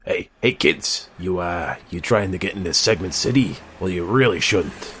Hey kids, you trying to get into Segment City? Well, you really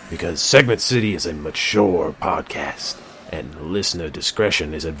shouldn't, because Segment City is a mature podcast, and listener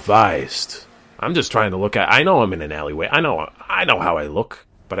discretion is advised. I'm just trying to look at... I know I'm in an alleyway. I know how I look,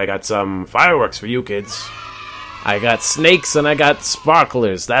 but I got some fireworks for you kids. I got snakes and I got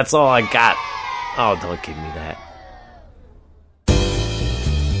sparklers. That's all I got. Oh, don't give me that.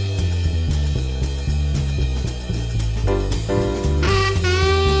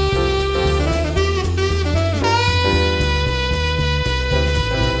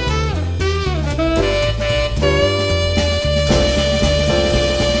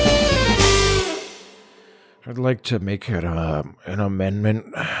 I'd like to make it an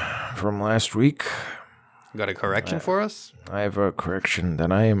amendment from last week. You got a correction for us? I have a correction that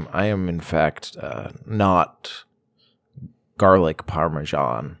I am in fact not garlic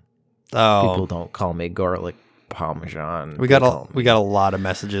parmesan. Oh, People don't call me garlic parmesan. we got a lot of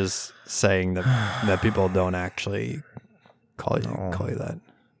messages saying that people don't actually call you that.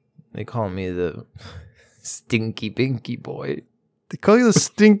 They call me the stinky binky boy. They call you the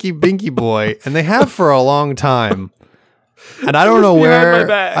stinky binky boy, and they have for a long time. And I don't know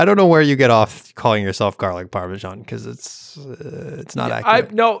where you get off calling yourself garlic parmesan, because it's not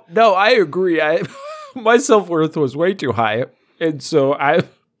accurate. No, I agree. My self-worth was way too high, and so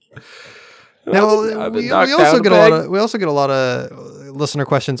we also get a lot of listener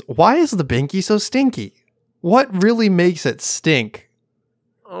questions. Why is the binky so stinky? What really makes it stink?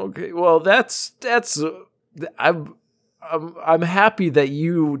 Okay, well that's I'm happy that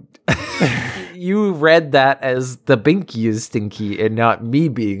you you read that as the binky is stinky and not me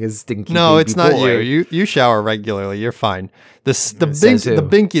being a stinky. No, it's not boy. you. You shower regularly. You're fine. The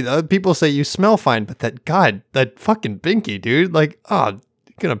binky. People say you smell fine, but that fucking binky, dude. Like, you're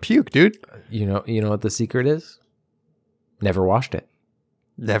gonna puke, dude. You know what the secret is? Never washed it.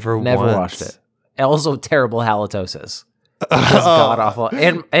 Never washed it. Also, terrible halitosis. Just god awful,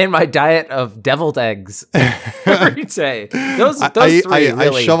 and my diet of deviled eggs every day. Those three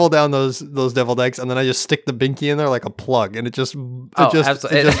really. I shovel down those deviled eggs, and then I just stick the binky in there like a plug, and it just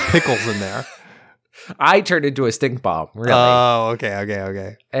pickles in there. I turned into a stink bomb. Really. Oh,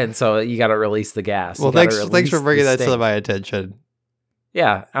 okay. And so you got to release the gas. Well, thanks for bringing that to my attention.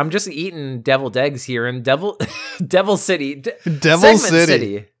 Yeah, I'm just eating deviled eggs here in Devil City. Devil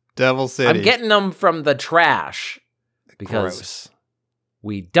City. I'm getting them from the trash. Because Gross.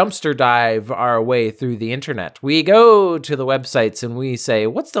 We dumpster dive our way through the internet. We go to the websites and we say,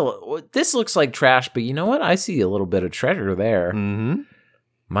 this looks like trash, but you know what? I see a little bit of treasure there. Mm-hmm.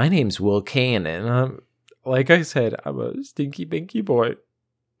 My name's Will Kane, and like I said, I'm a stinky binky boy.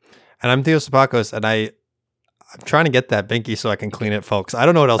 And I'm Theo Sapakos, and I'm trying to get that binky so I can clean it, folks. I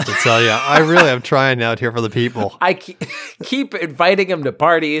don't know what else to tell you. I really am trying out here for the people. I keep inviting him to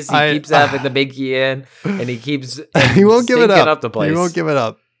parties. He keeps having the binky in, and he keeps he won't give it up. The place. He won't give it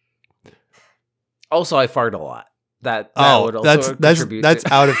up. Also, I fart a lot. That would also contribute. That's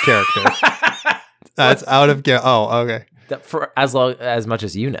out of character. That's out of character. Oh, okay. For as much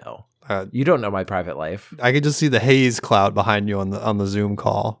as you know, you don't know my private life. I could just see the haze cloud behind you on the Zoom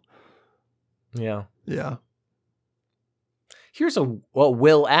call. Yeah. Here's what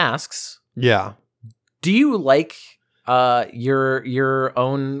Will asks. Yeah. Do you like your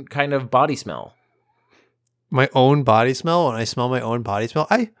own kind of body smell? My own body smell? When I smell my own body smell?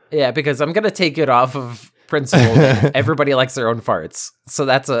 Yeah, because I'm gonna take it off of principle that everybody likes their own farts. So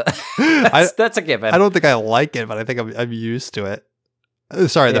that's a a given. I don't think I like it, but I think I'm used to it.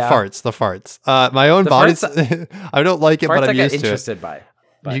 Sorry, the farts. My own body. I don't like it, but I'm used to it. Interested by.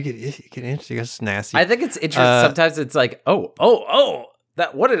 But you get interested. It's nasty. I think it's interesting. Sometimes it's like, oh,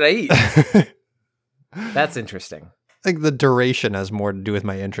 that. What did I eat? That's interesting. I think the duration has more to do with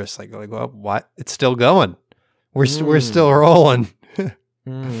my interests. Like, well, what? It's still going. We're still rolling.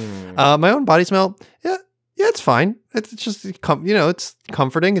 My own body smell. Yeah, it's fine. It's just it's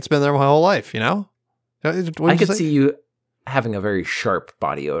comforting. It's been there my whole life. I could see you having a very sharp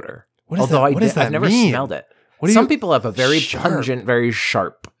body odor. What I've never smelled it. Some people have a very pungent, very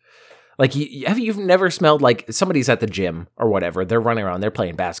sharp. Like you've never smelled like somebody's at the gym or whatever. They're running around, they're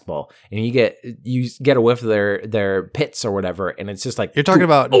playing basketball, and you get a whiff of their pits or whatever, and it's just like you're talking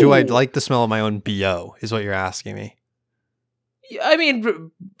about. Do I like the smell of my own BO? Is what you're asking me? I mean,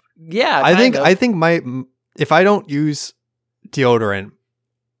 yeah. I think if I don't use deodorant,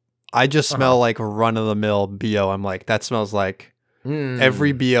 I just smell like run of the mill BO. I'm like, that smells like.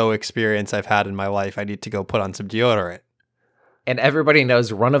 Every BO experience I've had in my life, I need to go put on some deodorant. And everybody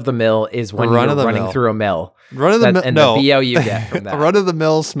knows run of the mill is when you're running through a mill. Run of the mill, and no. the BO you get from that. Run of the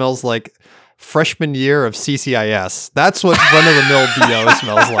mill smells like freshman year of CCIS. That's what run-of-the-mill BO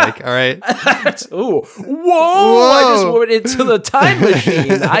smells like, all right? Ooh. Whoa! I just went into the time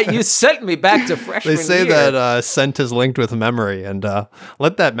machine. You sent me back to freshman year. They say that scent is linked with memory, and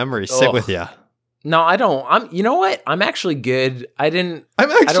let that memory sit with you. No, I don't. You know what? I'm actually good. I don't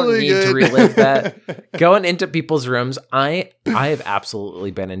need good. to relive that. Going into people's rooms, I have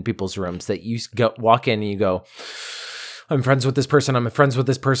absolutely been in people's rooms that you walk in and you go, I'm friends with this person. I'm friends with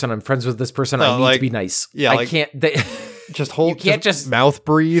this person. I'm friends with this person. I need to be nice. Yeah, I can't. Just hold. You can't just mouth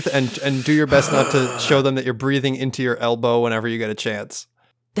breathe and do your best not to show them that you're breathing into your elbow whenever you get a chance.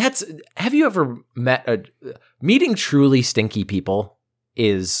 Have you ever met meeting truly stinky people?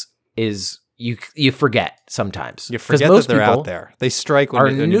 Is you forget sometimes. You forget that they're out there. They strike when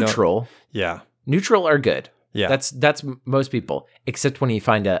are neutral. Yeah, neutral are good. Yeah, that's most people, except when you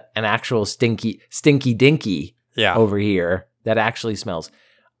find an actual stinky dinky. Yeah, over here that actually smells.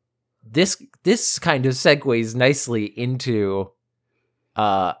 This kind of segues nicely into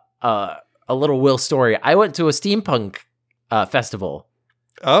a little Will story. I went to a steampunk festival.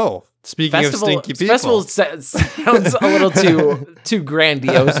 Oh, speaking of stinky people, festival sounds a little too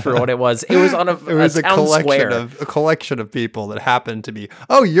grandiose for what it was. It was on a collection of people that happened to be.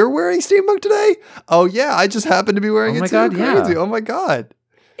 Oh, you're wearing steampunk today? Oh yeah, I just happened to be wearing it too. God, crazy! Yeah. Oh my god.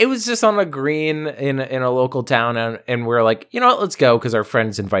 It was just on a green in a local town, and we're like, you know what, let's go, because our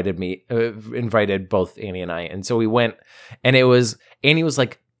friends invited both Annie and I, and so we went, and Annie was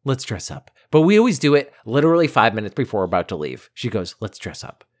like, let's dress up, but we always do it literally 5 minutes before we're about to leave. She goes, let's dress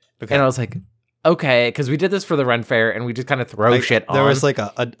up, okay. And I was like, okay, because we did this for the Ren Fair, and we just kind of throw shit on. There was like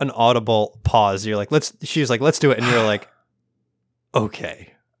an audible pause. You're like, she was like, let's do it, and you're like,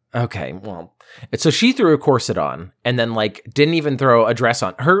 okay, well. So she threw a corset on and then like didn't even throw a dress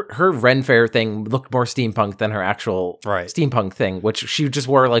on. Her Ren Fair thing looked more steampunk than her actual steampunk thing, which she just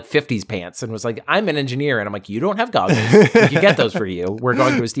wore like 50s pants and was like, I'm an engineer. And I'm like, you don't have goggles. We can get those for you. We're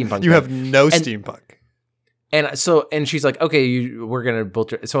going to a steampunk. You have no steampunk. And she's like, okay, we're going to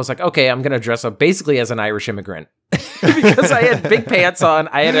both. So I was like, okay, I'm going to dress up basically as an Irish immigrant because I had big pants on.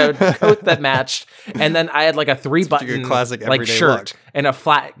 I had a coat that matched. And then I had like a 3-button classic like shirt look. And a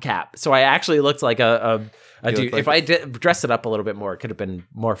flat cap. So I actually looked like a dude. Like if I did dress it up a little bit more, it could have been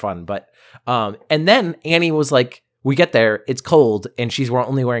more fun. But, and then Annie was like, we get there, it's cold, and she's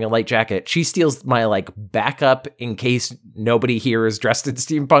only wearing a light jacket. She steals my like backup in case nobody here is dressed in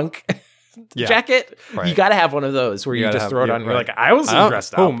steampunk. Jacket, you got to have one of those where you just throw it on. You're like, I wasn't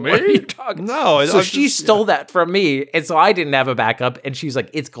dressed up. Me? What are you talking? No, so she stole that from me, and so I didn't have a backup. And she's like,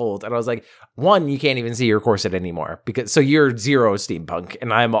 it's cold, and I was like, one, you can't even see your corset anymore because so you're zero steampunk,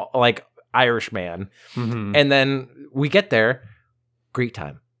 and I'm like Irish man. Mm-hmm. And then we get there, great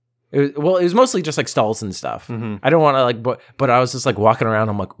time. It was mostly just like stalls and stuff. Mm-hmm. I don't want to like, but I was just like walking around.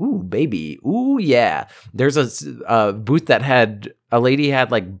 I'm like, ooh, baby, ooh, yeah. There's a booth that had a lady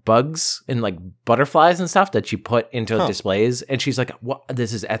had like bugs and like butterflies and stuff that she put into displays, and she's like, "What?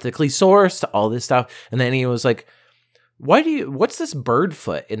 This is ethically sourced, all this stuff." And then he was like, what's this bird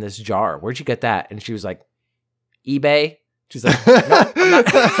foot in this jar? Where'd you get that? And she was like, eBay. She's like, no, I'm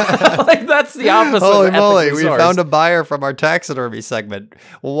not. Like, that's the opposite. Holy moly, we found a buyer from our taxidermy segment.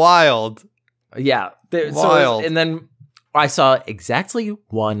 Wild. Yeah. Wild. So, and then I saw exactly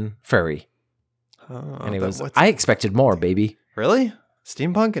one furry. And it was, I expected more, baby. Really?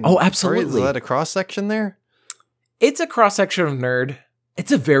 Steampunk? And absolutely. Is that a cross-section there? It's a cross-section of nerd.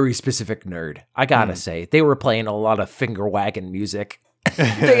 It's a very specific nerd, I gotta say. They were playing a lot of finger-wagging music.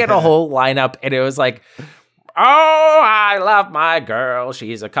 They had a whole lineup, and it was like, oh, I love my girl.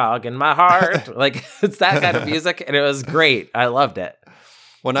 She's a cog in my heart. Like, it's that kind of music, and it was great. I loved it.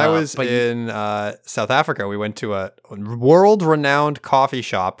 When I was in South Africa, we went to a world-renowned coffee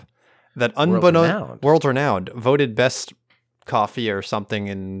shop that world-renowned, voted best coffee or something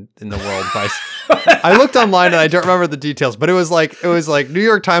in the world by I looked online and I don't remember the details, but it was like New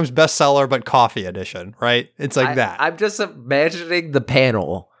York Times bestseller but coffee edition, right? It's like that. I'm just imagining the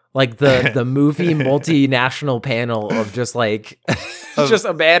panel, like the movie multinational panel of just like just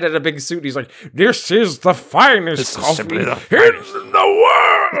a man in a big suit. He's like, "This is the finest coffee in the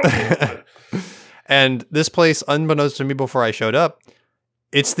world." And this place, unbeknownst to me before I showed up,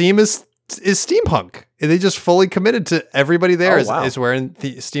 its theme is steampunk. They just fully committed to everybody there is wearing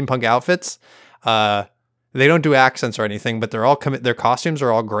the steampunk outfits. They don't do accents or anything, but they're all their costumes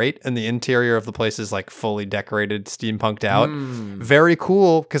are all great, and the interior of the place is like fully decorated, steampunked out. Very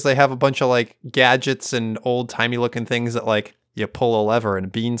cool because they have a bunch of like gadgets and old timey looking things that like you pull a lever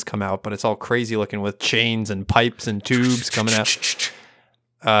and beans come out, but it's all crazy looking with chains and pipes and tubes coming out.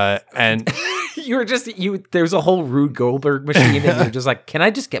 And There's a whole Rube Goldberg machine, and you're just like, can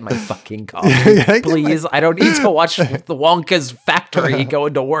I just get my fucking coffee, please? I don't need to watch the Wonka's factory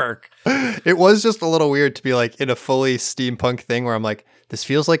going to work. It was just a little weird to be like in a fully steampunk thing where I'm like, this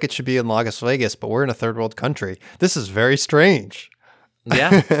feels like it should be in Las Vegas, but we're in a third world country. This is very strange.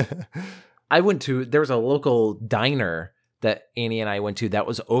 Yeah. There was a local diner that Annie and I went to that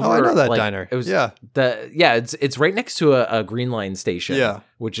was over. Oh, I know that diner. It was it's right next to a Green Line station. Yeah.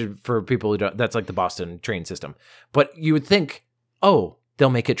 Which is for people who don't, that's like the Boston train system. But you would think, oh, they'll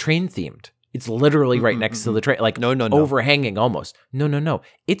make it train themed. It's literally right next to the train, like no. overhanging almost. No.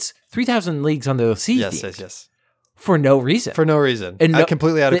 It's 3,000 Leagues Under the Sea. Yes. For no reason. And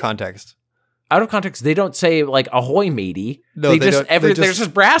completely out of context. Out of context, they don't say like "ahoy, matey." No, there's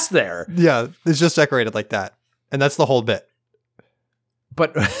just brass there. Yeah, it's just decorated like that, and that's the whole bit.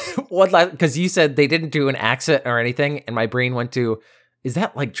 But because you said they didn't do an accent or anything, and my brain went to, is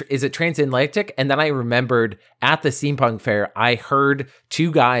it transatlantic? And then I remembered at the steampunk fair, I heard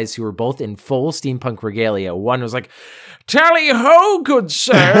two guys who were both in full steampunk regalia. One was like, "Tally ho, good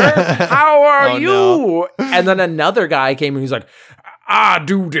sir, how are you?" No. And then another guy came and he was like, "I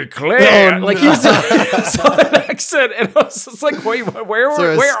do declare," like he was an accent, and I was just like, "Wait, where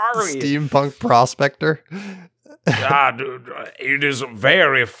are we?" Steampunk prospector. It is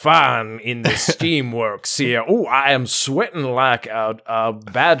very fun in the steamworks here. Oh, I am sweating like a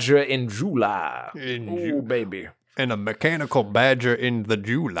badger in July. Oh, baby. And a mechanical badger in the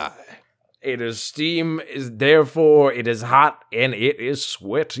July. It is steam, therefore it is hot and it is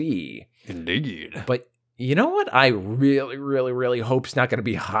sweaty. Indeed. But you know what I really, really, really hope's not going to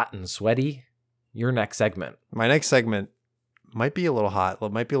be hot and sweaty? Your next segment. My next segment might be a little hot.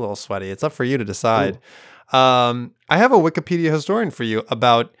 It might be a little sweaty. It's up for you to decide. I have a Wikipedia historian for you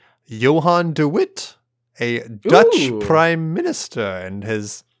about Johan de Witt, a Dutch prime minister, and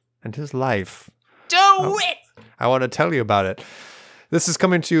his life. Do it! I want to tell you about it. This is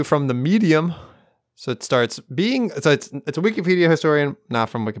coming to you from the Medium. So it starts being... So it's a Wikipedia historian, not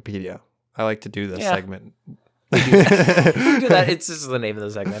from Wikipedia. I like to do this segment. We do that. It's just the name of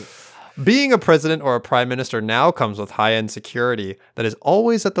the segment. Being a president or a prime minister now comes with high-end security that is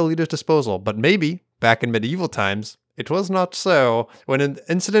always at the leader's disposal. But maybe, back in medieval times, it was not so. When an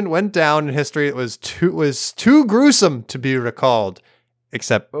incident went down in history, it was too gruesome to be recalled.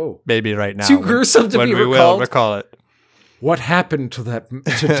 Except maybe right now. Too gruesome to be recalled? We will recall it. What happened to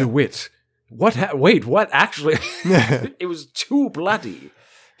De Witt? Wait, what? Actually, it was too bloody.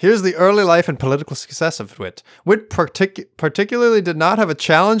 Here's the early life and political success of Witt. Witt particularly did not have a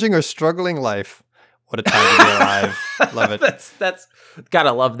challenging or struggling life. What a time to be alive. Love it. That's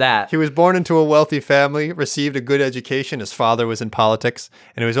gotta love that. He was born into a wealthy family, received a good education. His father was in politics,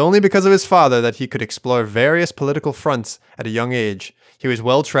 and it was only because of his father that he could explore various political fronts at a young age. He was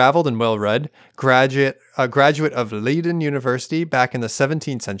well-traveled and well-read. A graduate of Leiden University back in the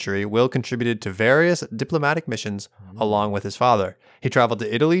 17th century, Will contributed to various diplomatic missions along with his father. He traveled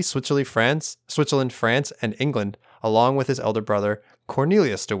to Italy, Switzerland, France, and England, along with his elder brother,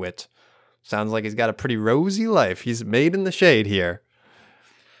 Cornelius de Witt. Sounds like he's got a pretty rosy life. He's made in the shade here.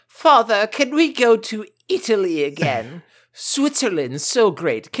 Father, can we go to Italy again? Switzerland's so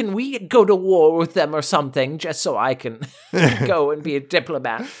great. Can we go to war with them or something, just so I can go and be a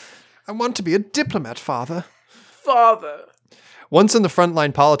diplomat? I want to be a diplomat, Father. Father. Once in the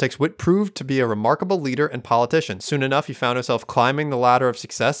frontline politics, Witt proved to be a remarkable leader and politician. Soon enough, he found himself climbing the ladder of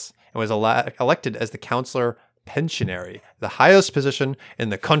success and was elected as the Councillor Pensionary, the highest position in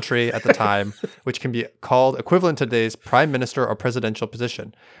the country at the time, which can be called equivalent to today's prime minister or presidential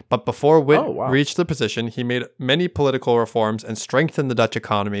position. But before Witt reached the position, he made many political reforms and strengthened the Dutch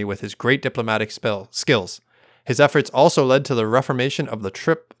economy with his great diplomatic skills. His efforts also led to the reformation of the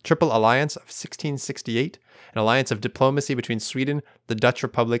Triple Alliance of 1668, an alliance of diplomacy between Sweden, the Dutch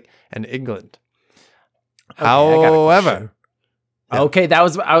Republic, and England. Okay, however... Okay, I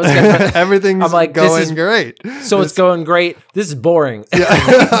was gonna. Everything's going great. So it's going great. This is boring. Yeah.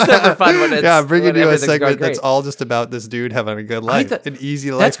 It's never fun when it's. Yeah, I'm bringing you a segment that's all just about this dude having a good life, an easy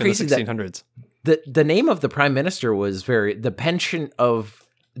life in the 1600s. The name of the prime minister was the pension of.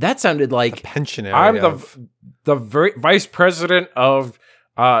 That sounded like pensionary. I'm the vice president of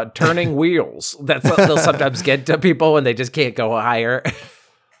turning wheels. That's what they'll sometimes get to people when they just can't go higher.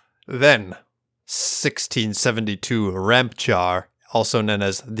 Then, 1672 Rampjar. Also known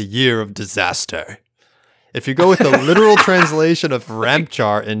as the Year of Disaster. If you go with the literal translation of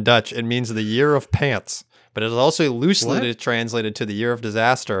Rampjar in Dutch, it means the Year of Pants. But it is also loosely translated to the Year of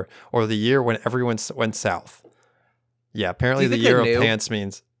Disaster or the year when everyone went south. Yeah, apparently the Year of Pants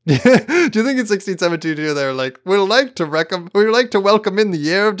means Do you think in 1672 they're like, we'd like to welcome in the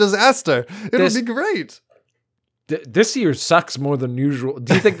year of disaster. It'll be great. This year sucks more than usual.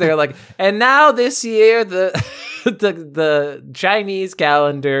 Do you think they're like, and now this year the Chinese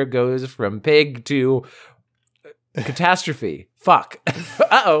calendar goes from pig to catastrophe? Fuck.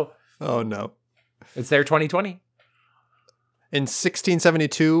 Uh-oh. Oh no. It's their 2020. In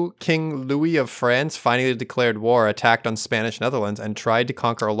 1672, King Louis of France finally declared war, attacked on Spanish Netherlands, and tried to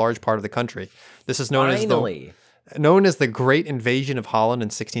conquer a large part of the country. This is known as the Great Invasion of Holland in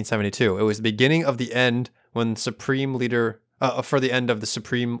 1672. It was the beginning of the end when Supreme Leader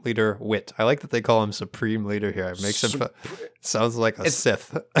Supreme Leader Witt. I like that they call him Supreme Leader here. It makes him sounds like a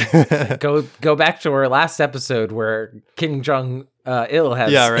Sith. Go back to our last episode where King Jong Il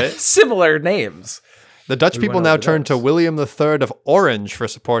has similar names. The Dutch people now turned to William III of Orange for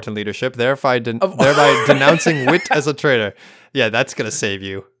support and leadership, thereby denouncing Witt as a traitor. Yeah, that's going to save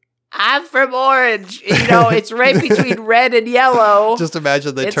you. I'm from Orange. It's right between red and yellow. Just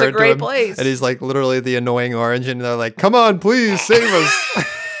imagine they turn to him place. And he's like literally the annoying orange and they're like, come on, please save us.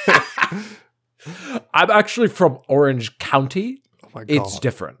 I'm actually from Orange County. Oh my God. It's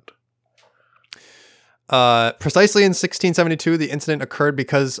different. Precisely in 1672, the incident occurred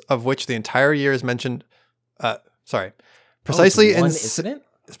because of which the entire year is mentioned. Precisely in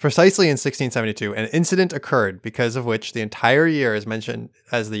 1672, an incident occurred because of which the entire year is mentioned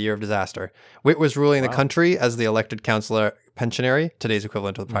as the year of disaster. Witt was ruling the country as the elected councillor pensionary, today's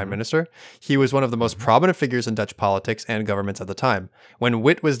equivalent of the prime minister. He was one of the most prominent figures in Dutch politics and governments at the time. When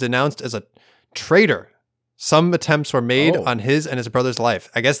Witt was denounced as a traitor, some attempts were made on his and his brother's life.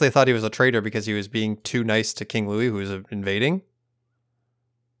 I guess they thought he was a traitor because he was being too nice to King Louis, who was invading.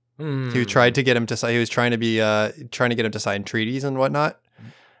 He tried to get him to. He was trying to get him to sign treaties and whatnot.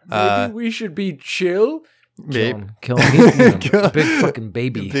 Maybe we should be chill. Kill him. Big fucking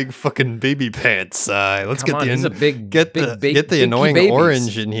baby. Big fucking baby pants. Let's get the annoying babies.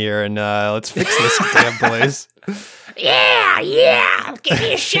 Orange in here and let's fix this damn place. Yeah. Give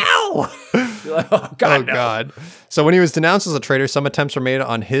me a show. Oh God. So when he was denounced as a traitor, some attempts were made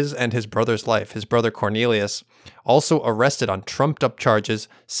on his and his brother's life. His brother Cornelius, also arrested on trumped-up charges,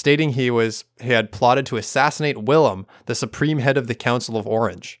 stating he had plotted to assassinate Willem, the supreme head of the Council of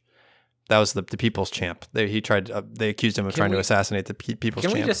Orange. That was the people's champ. They accused him of trying to assassinate the people's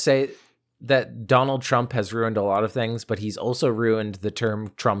champ. Can we just say that Donald Trump has ruined a lot of things, but he's also ruined the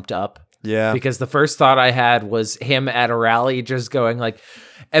term trumped up? Yeah. Because the first thought I had was him at a rally just going like,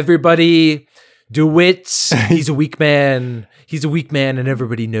 everybody, DeWitt, he's a weak man. He's a weak man and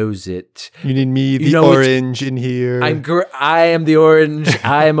everybody knows it. You need me, the orange in here. I am the orange.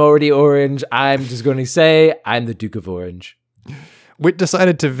 I am already orange. I'm just going to say I'm the Duke of Orange. Witt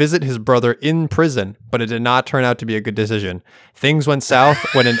decided to visit his brother in prison, but it did not turn out to be a good decision. Things went south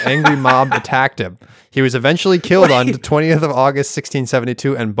when an angry mob attacked him. He was eventually killed on the 20th of August,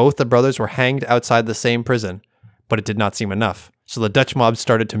 1672, and both the brothers were hanged outside the same prison. But it did not seem enough, so the Dutch mob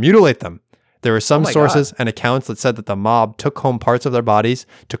started to mutilate them. There were some sources and accounts that said that the mob took home parts of their bodies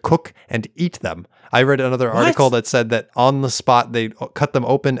to cook and eat them. I read another article that said that on the spot they cut them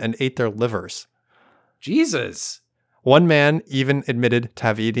open and ate their livers. Jesus. One man even admitted to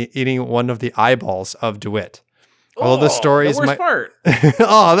have eating one of the eyeballs of DeWitt. Although the stories the worst part.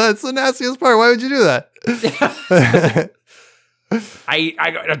 Oh, that's the nastiest part. Why would you do that?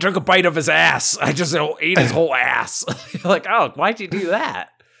 I took a bite of his ass. I just ate his whole ass. Like, oh, why'd you do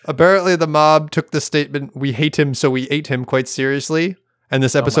that? Apparently, the mob took the statement, "We hate him, so we ate him," quite seriously. And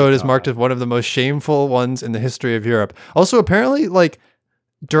this episode is marked as one of the most shameful ones in the history of Europe. Also, apparently, like,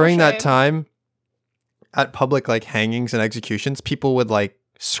 during that time, at public, like, hangings and executions, people would, like,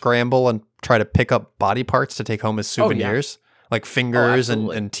 scramble and try to pick up body parts to take home as souvenirs. Like fingers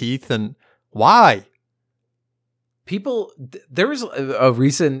and teeth. And why? There was a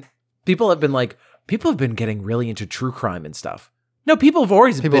recent... People have been getting really into true crime and stuff. No, people have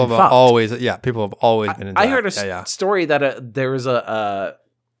always been fucked. People have always been into I heard a story that there was a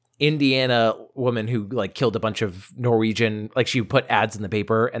Indiana woman who like killed a bunch of Norwegian, like she would put ads in the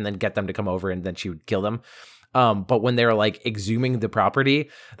paper and then get them to come over and then she would kill them. But when they were like exhuming the property,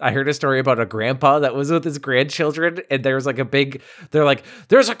 I heard a story about a grandpa that was with his grandchildren, and there was like they're like,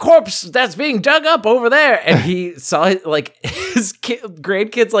 there's a corpse that's being dug up over there, and he saw like his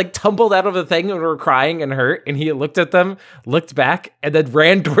grandkids like tumbled out of the thing and were crying and hurt, and he looked at them, looked back, and then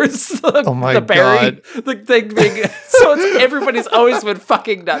ran towards the buried the thing being. So everybody's always been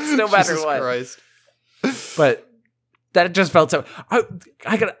fucking nuts, no matter Jesus what. Christ. But That just felt so.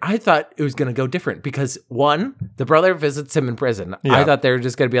 I thought it was going to go different because one, the brother visits him in prison. Yeah. I thought they were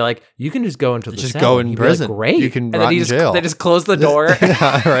just going to be like, you can just go into the Just cell. go And in he'd be like, prison. Great. You can and rot then in jail. they just close the door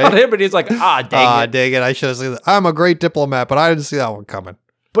Yeah, right. on him, and he's like, dang it. Dang it! I should have seen that. I'm a great diplomat, but I didn't see that one coming.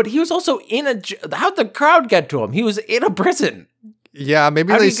 But he was also in how'd the crowd get to him? He was in a prison. Yeah,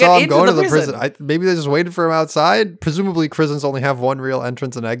 maybe How do they you saw get him going into to the the prison. prison? Maybe they just waited for him outside. Presumably, prisons only have one real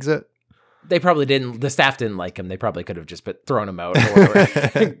entrance and exit. They probably didn't. The staff didn't like him. They probably could have just thrown him out. Or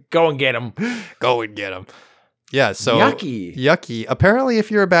whatever. Go and get him. Go and get him. Yeah, so Yucky. Apparently, if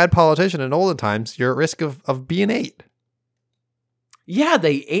you're a bad politician in olden times, you're at risk of being ate. Yeah,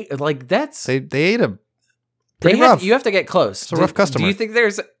 they ate that's. They ate him. Pretty rough. You have to get close. It's a rough customer. Do you think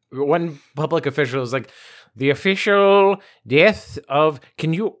there's one public official is like the official death of?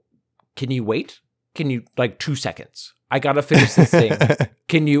 Can you wait? Can you 2 seconds? I gotta finish this thing.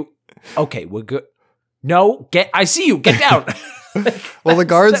 Can you? Okay, we're good. No, I see you. Get down. Well, the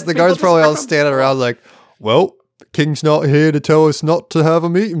guards probably all standing around like, well, the king's not here to tell us not to have a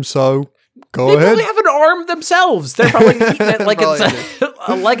meeting, so go They ahead. probably have an arm themselves. They're probably eating it like it's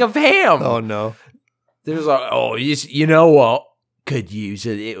a leg of ham. Oh no. There's you know what? Could use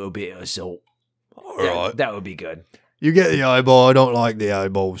a little bit of salt. All right. That would be good. You get the eyeball. I don't like the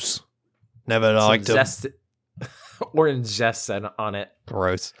eyeballs. Never liked them. Orange zest on it.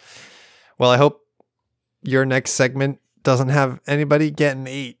 Gross. Well, I hope your next segment doesn't have anybody getting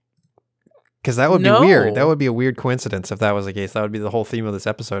ate. Because that would be weird. That would be a weird coincidence if that was the case. That would be the whole theme of this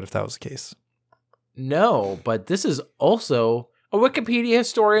episode if that was the case. No, but this is also a Wikipedia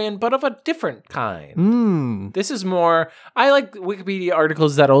historian, but of a different kind. This is more, I like Wikipedia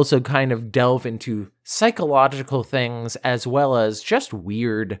articles that also kind of delve into psychological things as well as just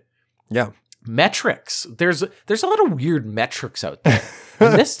weird metrics. There's a lot of weird metrics out there.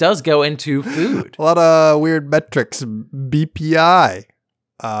 And this does go into food. A lot of weird metrics. BPI.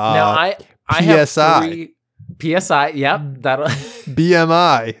 Now I PSI. have 3 PSI. Yep, that'll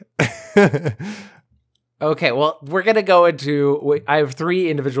BMI. Okay, well, we're going to go into I have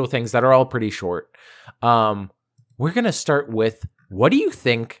 3 individual things that are all pretty short. We're going to start with, what do you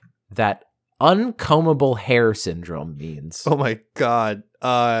think that uncombable hair syndrome means? Oh my god.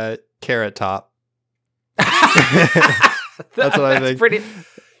 Carrot top. That's what I think.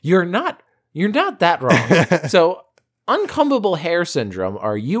 You're not that wrong. So, uncombable hair syndrome,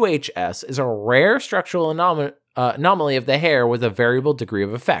 or UHS, is a rare structural anomaly of the hair with a variable degree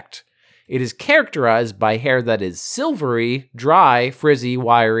of effect. It is characterized by hair that is silvery, dry, frizzy,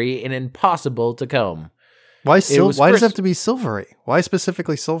 wiry, and impossible to comb. Why does it have to be silvery? Why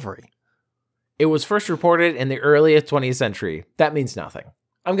specifically silvery? It was first reported in the early 20th century. That means nothing.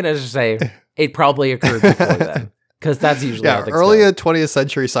 I'm going to just say it probably occurred before then, because that's usually how things early go. 20th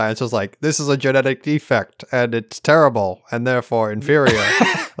century science was like, this is a genetic defect, and it's terrible, and therefore inferior.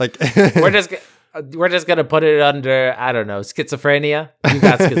 Like We're just gonna put it under, I don't know, schizophrenia. You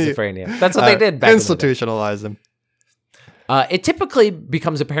got schizophrenia. That's what they did back institutionalize them. It typically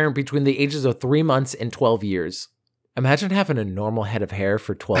becomes apparent between the ages of 3 months and 12 years. Imagine having a normal head of hair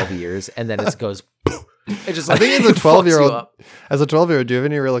for 12 years, and then it goes. It just. I think as a 12-year-old, do you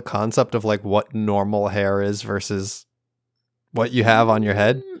have any real concept of like what normal hair is versus what you have on your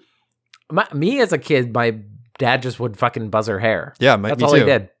head? Me as a kid, my dad just would fucking buzz her hair. Yeah, that's all he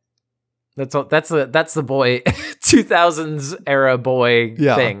did. That's the boy 2000s era boy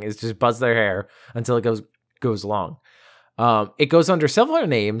thing, is just buzz their hair until it goes long. It goes under several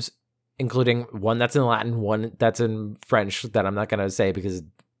names, including one that's in Latin, one that's in French that I'm not going to say because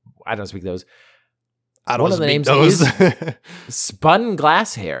I don't speak those. One of the names is spun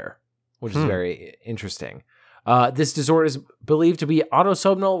glass hair, which is very interesting. This disorder is believed to be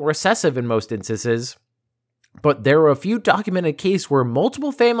autosomal recessive in most instances, but there were a few documented cases where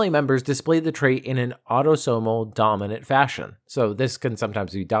multiple family members displayed the trait in an autosomal dominant fashion. So this can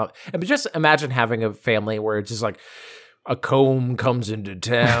sometimes be dominant. But just imagine having a family where it's just like a comb comes into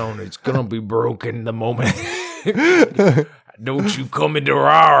town, it's gonna be broken the moment. Don't you come into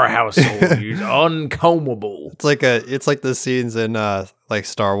our household? You're uncombable. It's like the scenes in like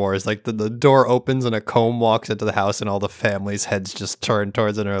Star Wars, like the door opens and a comb walks into the house and all the family's heads just turn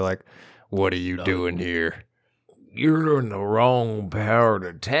towards it and are like, "What are you doing here? You're in the wrong part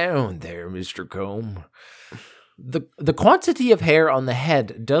of town there, Mr. Comb." The quantity of hair on the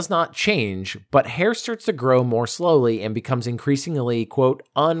head does not change, but hair starts to grow more slowly and becomes increasingly, quote,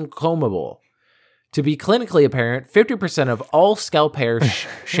 uncombable. To be clinically apparent, 50% of all scalp hair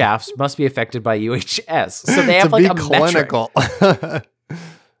shafts must be affected by UHS. So they have like a clinical metric.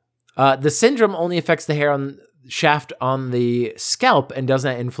 The syndrome only affects the hair on shaft on the scalp and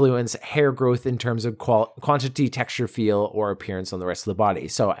doesn't influence hair growth in terms of quantity, texture, feel, or appearance on the rest of the body.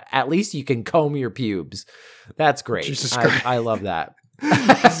 So at least you can comb your pubes. That's great. I love that.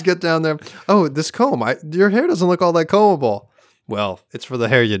 Just get down there. Oh, this comb. Your hair doesn't look all that combable. Well, it's for the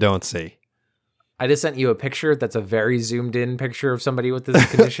hair you don't see. I just sent you a picture that's a very zoomed in picture of somebody with this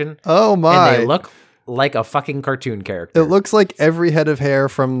condition. Oh my. And they look like a fucking cartoon character. It looks like every head of hair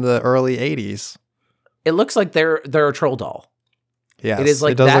from the early 80s. It looks like they're a troll doll. Yeah, it is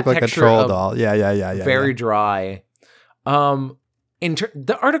like it does that look like a troll doll. Yeah. Very dry.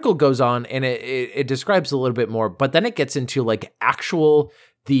 The article goes on and it describes a little bit more, but then it gets into like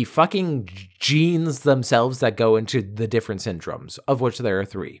the fucking genes themselves that go into the different syndromes, of which there are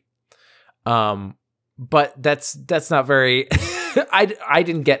 3. But that's not very. I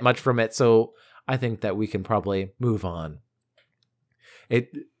didn't get much from it, so I think that we can probably move on. It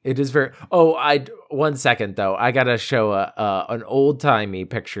is very. Oh, 1 second though. I gotta show an old timey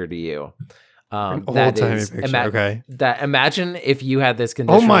picture to you. An old timey picture. Okay. Imagine if you had this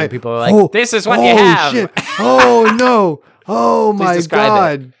condition. Oh my! And people are like, "This is what you have." Shit. Oh no! Oh my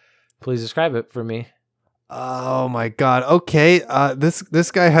god! Please describe it for me. Oh my god. Okay.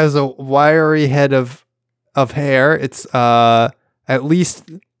 This guy has a wiry head of hair. It's at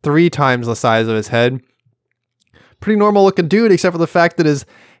least 3 times the size of his head. Pretty normal looking dude, except for the fact that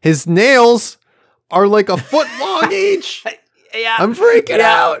his nails are like a foot long each. Yeah, I'm freaking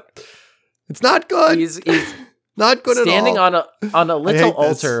out. It's not good. He's not good at all. Standing on a little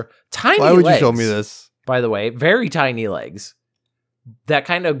altar, tiny legs. Why would you show me this? By the way, very tiny legs that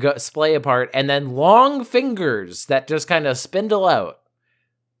kind of splay apart, and then long fingers that just kind of spindle out.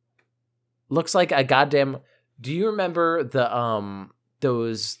 Looks like a goddamn. Do you remember the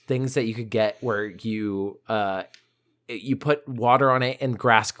those things that you could get where you put water on it and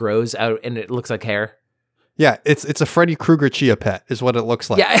grass grows out and it looks like hair? Yeah, it's a Freddy Krueger Chia Pet is what it looks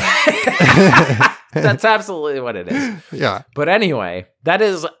like. Yeah. That's absolutely what it is. Yeah. But anyway, that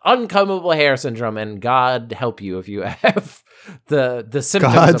is uncombable hair syndrome, and God help you if you have the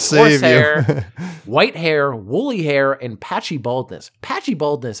symptoms God of save coarse hair, you. white hair, woolly hair, and patchy baldness. Patchy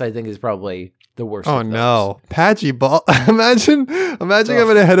baldness, I think, is probably the worst. Oh of those. no, patchy bald. Imagine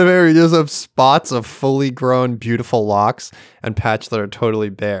having a head of hair. You just have spots of fully grown, beautiful locks and patch that are totally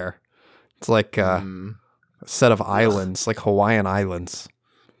bare. It's like a set of islands, like Hawaiian islands.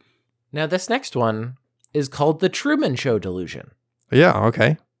 Now, this next one is called the Truman Show delusion. Yeah,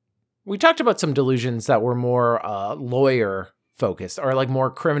 okay. We talked about some delusions that were more lawyer focused or like more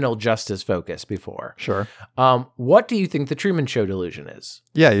criminal justice focused before. Sure. What do you think the Truman Show delusion is?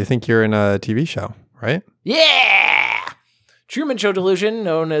 Yeah, you think you're in a TV show, right? Yeah! Truman Show delusion,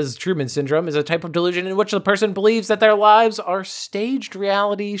 known as Truman Syndrome, is a type of delusion in which the person believes that their lives are staged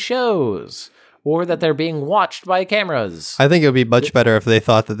reality shows, or that they're being watched by cameras. I think it would be much better if they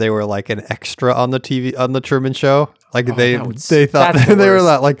thought that they were like an extra on the the Truman Show. Like they thought they were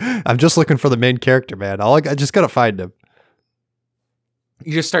like, I'm just looking for the main character, man. I just gotta find him.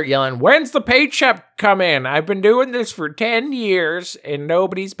 You just start yelling, "When's the paycheck come in? I've been doing this for 10 years and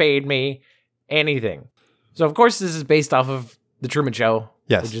nobody's paid me anything." So of course this is based off of The Truman Show,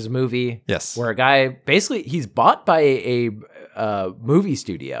 yes, which is a movie, yes, where a guy basically he's bought by a movie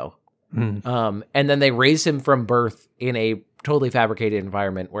studio. And then they raise him from birth in a totally fabricated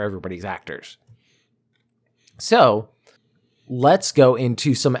environment where everybody's actors. So let's go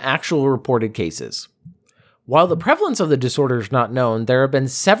into some actual reported cases. While the prevalence of the disorder is not known, there have been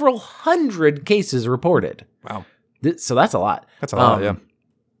several hundred cases reported. Wow. So that's a lot. That's a lot, yeah.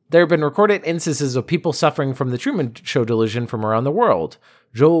 There have been recorded instances of people suffering from the Truman Show delusion from around the world.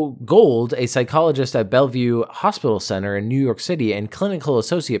 Joel Gold, a psychologist at Bellevue Hospital Center in New York City and clinical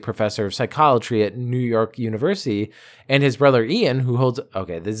associate professor of psychiatry at New York University, and his brother Ian, who holds...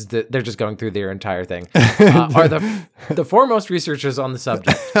 Okay, they're just going through their entire thing. Are the foremost researchers on the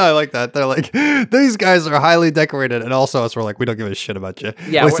subject. I like that. They're like, these guys are highly decorated, and also us, we're like, we don't give a shit about you.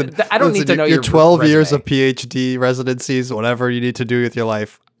 Yeah, I don't need to know your 12 resume. years of PhD residencies, whatever you need to do with your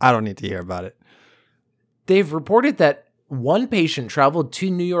life. I don't need to hear about it. They've reported that one patient traveled to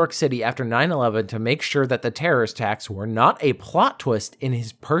New York City after 9/11 to make sure that the terrorist attacks were not a plot twist in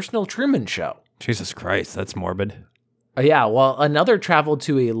his personal Truman Show. Jesus Christ, that's morbid. Yeah, while another traveled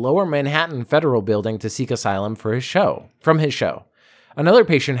to a Lower Manhattan federal building to seek asylum from his show. Another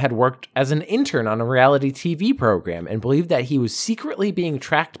patient had worked as an intern on a reality TV program and believed that he was secretly being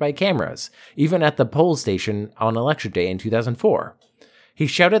tracked by cameras, even at the poll station on Election Day in 2004. He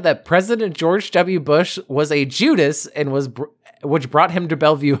shouted that President George W. Bush was a Judas which brought him to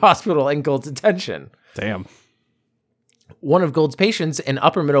Bellevue Hospital and called attention. Damn. One of Gould's patients, an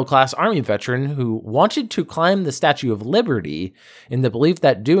upper middle class army veteran who wanted to climb the Statue of Liberty in the belief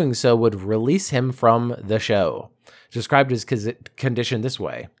that doing so would release him from the show, described his condition this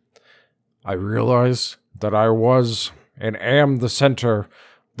way. I realize that I was and am the center,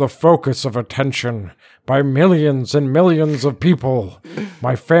 the focus of attention by millions and millions of people.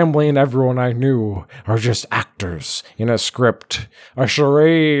 My family and everyone I knew are just actors in a script, a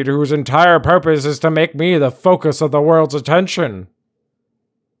charade whose entire purpose is to make me the focus of the world's attention.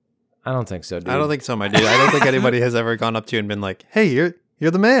 I don't think so, dude. I don't think so, my dude. I don't think anybody has ever gone up to you and been like, hey, you're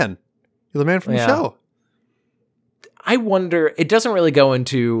the man. You're the man from the show. I wonder, it doesn't really go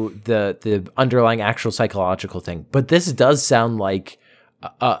into the underlying actual psychological thing, but this does sound like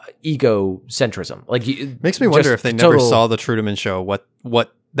egocentrism. Like, makes me wonder if they never saw the Truman Show,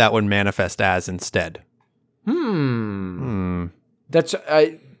 what that would manifest as instead. That's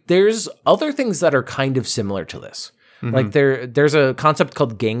there's other things that are kind of similar to this. Mm-hmm. Like there's a concept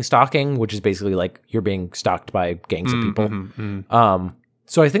called gang stalking, which is basically like you're being stalked by gangs of people.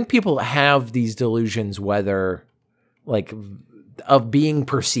 So I think people have these delusions, whether like of being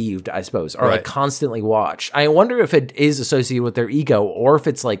perceived, I suppose, or like constantly watched. I wonder if it is associated with their ego or if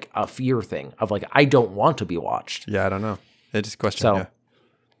it's like a fear thing of like, I don't want to be watched. Yeah, I don't know. It's a question. So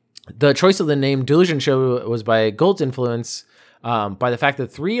the choice of the name Delusion Show was by Gould's influence by the fact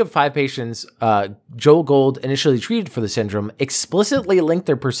that 3 of 5 patients Joel Gould initially treated for the syndrome explicitly linked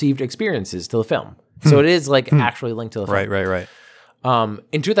their perceived experiences to the film. So it is like actually linked to the film. Right.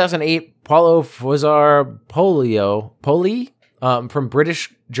 In 2008, Paulo Fozar Poli from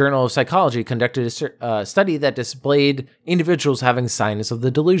British Journal of Psychology conducted a study that displayed individuals having signs of the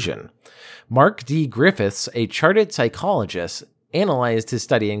delusion. Mark D. Griffiths, a chartered psychologist, analyzed his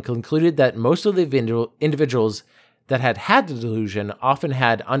study and concluded that most of the individuals that had the delusion often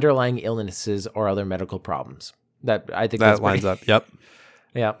had underlying illnesses or other medical problems. That I think that lines up. Yep.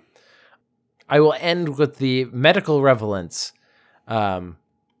 Yeah. I will end with the medical relevance.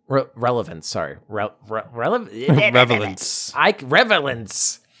 Relevance.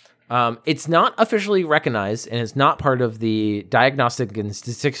 It's not officially recognized and is not part of the Diagnostic and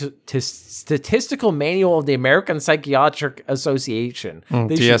Statistical Manual of the American Psychiatric Association.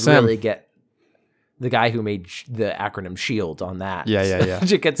 They DSM. should really get the guy who made the acronym SHIELD on that. Yeah.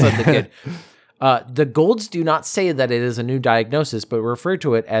 To get something good. The Goulds do not say that it is a new diagnosis, but refer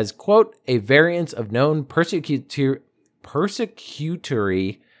to it as, quote, a variant of known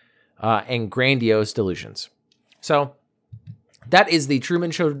persecutory and grandiose delusions. So that is the Truman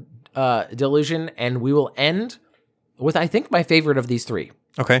Show delusion, and we will end with, I think, my favorite of these 3.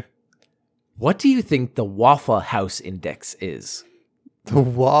 Okay. What do you think the Waffle House Index is? The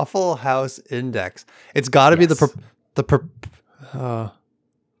Waffle House Index. It's got to be the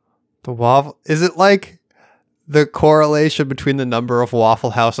waffle. Is it like the correlation between the number of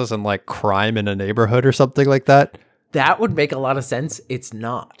Waffle Houses and like crime in a neighborhood or something like that? That would make a lot of sense. It's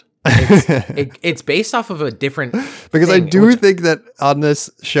not. It's based off of a different because thing, I do think that on this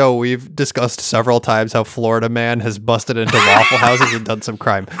show we've discussed several times how Florida man has busted into Waffle Houses and done some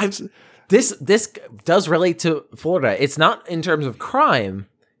crime. This does relate to Florida. It's not in terms of crime.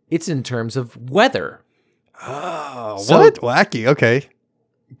 It's in terms of weather. Oh, so what? Wacky. Okay.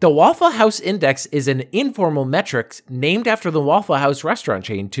 The Waffle House Index is an informal metric named after the Waffle House restaurant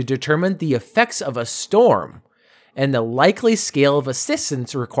chain to determine the effects of a storm and the likely scale of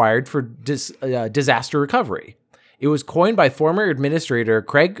assistance required for disaster recovery. It was coined by former administrator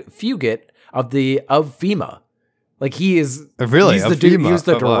Craig Fugit of FEMA. Like he is really he's the dude, he was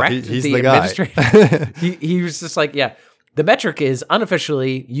the director, he's the administrator. he was just like, yeah. The metric is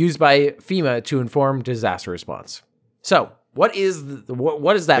unofficially used by FEMA to inform disaster response. So, what is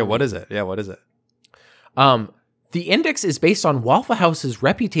that? Yeah, what is it? Yeah, what is it? The index is based on Waffle House's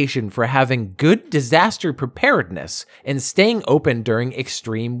reputation for having good disaster preparedness and staying open during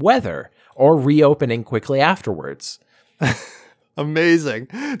extreme weather or reopening quickly afterwards. Amazing.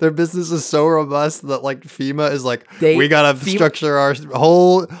 Their business is so robust that like FEMA is like, we gotta structure our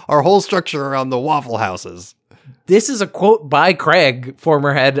whole structure around the Waffle Houses. This is a quote by Craig,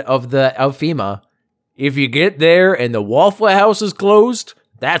 former head of FEMA. If you get there and the Waffle House is closed,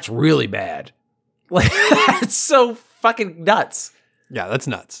 that's really bad. Like, it's so fucking nuts. Yeah, that's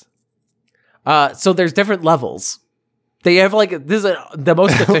nuts. So there's different levels. They have like, this is the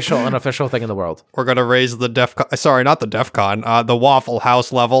most official unofficial thing in the world. We're going to raise the the Waffle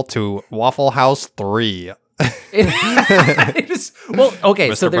House level to Waffle House 3. Well, okay.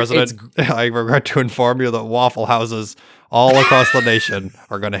 Mr. President, I regret to inform you that Waffle Houses all across the nation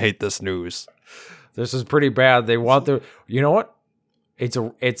are going to hate this news. This is pretty bad. They want you know what? It's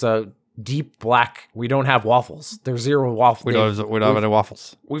a deep black. We don't have waffles. There's zero waffles. We don't have any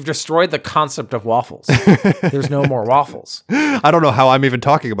waffles. We've destroyed the concept of waffles. There's no more waffles. I don't know how I'm even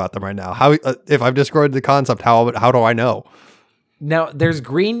talking about them right now. How if I've destroyed the concept, how do I know? Now, there's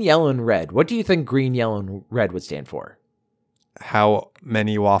green, yellow, and red. What do you think green, yellow, and red would stand for? How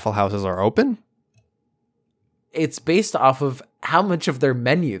many Waffle Houses are open? It's based off of how much of their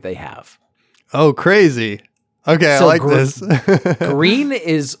menu they have. Oh, crazy. Okay, So I like this. Green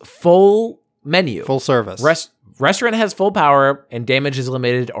is full menu. Full service. Restaurant has full power and damage is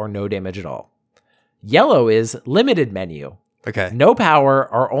limited or no damage at all. Yellow is limited menu. Okay. No power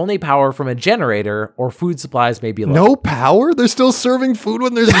or only power from a generator or food supplies may be low. No power? They're still serving food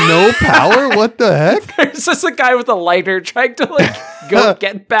when there's no power? What the heck? There's just a guy with a lighter trying to go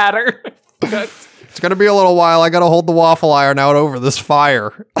get batter. It's going to be a little while. I got to hold the waffle iron out over this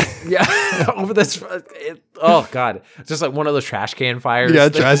fire. Yeah, over this. Oh God, it's just like one of those trash can fires. Yeah,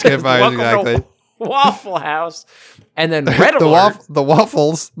 trash can fires, exactly. Waffle House, and then red alert. The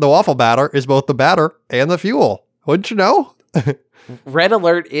waffle batter is both the batter and the fuel. Wouldn't you know? Red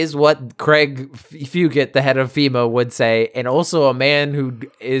alert is what Craig Fugit, the head of FEMA, would say, and also a man who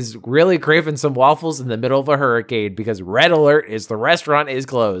is really craving some waffles in the middle of a hurricane because red alert is the restaurant is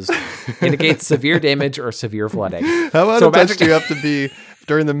closed, indicates severe damage or severe flooding. How out of touch do you have to be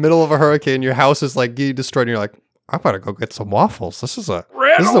during the middle of a hurricane? Your house is like getting destroyed, and you're like, I gotta go get some waffles. This is a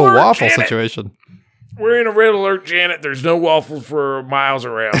waffle situation. We're in a red alert, Janet. There's no waffles for miles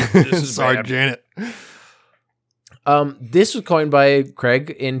around. This is Sorry, bad. Janet. This was coined by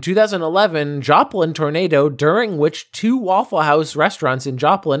Craig in 2011 Joplin tornado, during which 2 Waffle House restaurants in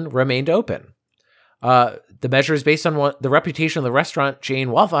Joplin remained open. The measure is based on the reputation of the restaurant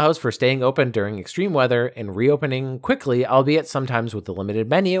chain Waffle House for staying open during extreme weather and reopening quickly, albeit sometimes with a limited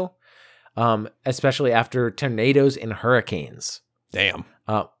menu, especially after tornadoes and hurricanes. Damn.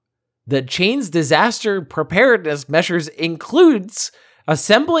 The chain's disaster preparedness measures includes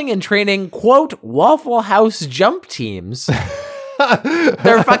assembling and training, quote, Waffle House jump teams.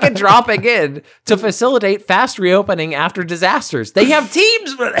 They're fucking dropping in to facilitate fast reopening after disasters. They have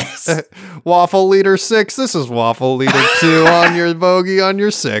teams for this. Waffle Leader 6. This is Waffle Leader 2 on your bogey on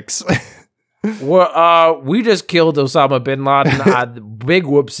your 6. We just killed Osama bin Laden. Big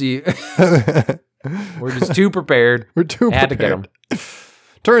whoopsie. We're just too prepared. We're too prepared. Had to get him.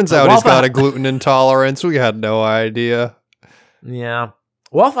 Turns out he's got a gluten intolerance. We had no idea. Yeah.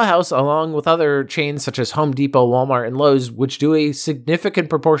 Waffle House, along with other chains such as Home Depot, Walmart, and Lowe's, which do a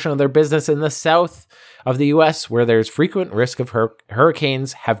significant proportion of their business in the south of the U.S., where there's frequent risk of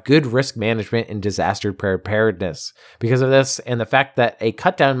hurricanes, have good risk management and disaster preparedness. Because of this, and the fact that a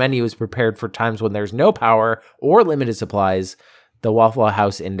cut-down menu is prepared for times when there's no power or limited supplies, the Waffle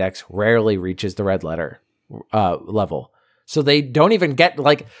House Index rarely reaches the red level. So they don't even get,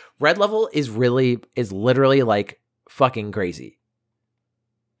 like, red level is literally, like, fucking crazy.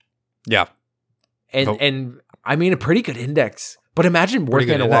 Yeah. And I mean, a pretty good index. But imagine working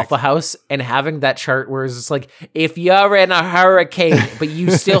in a Waffle House and having that chart where it's just like, if you're in a hurricane, but you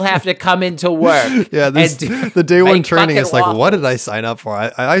still have to come into work. Yeah, the day one training is like, what did I sign up for?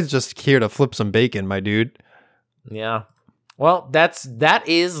 I was just here to flip some bacon, my dude. Yeah. Well, that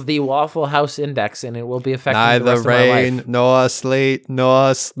is the Waffle House Index, and it will be affecting the rest of my life. Neither rain, nor sleet,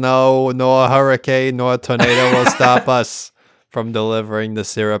 nor snow, nor hurricane, nor tornado will stop us from delivering the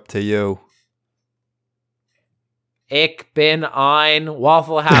syrup to you. Ich bin ein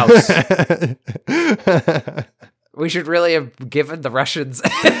Waffle House. We should really have given the Russians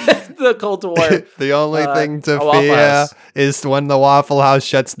the Cold War. The only thing to fear is when the Waffle House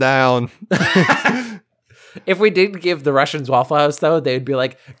shuts down. If we did give the Russians Waffle House, though, they'd be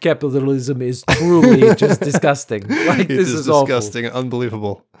like, capitalism is truly just disgusting. Like, this is disgusting, awful.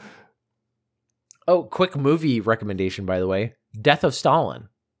 Unbelievable. Oh, quick movie recommendation, by the way. Death of Stalin.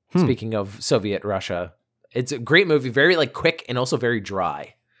 Speaking of Soviet Russia. It's a great movie, very like quick and also very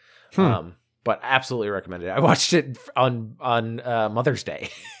dry. But absolutely recommended. I watched it on Mother's Day.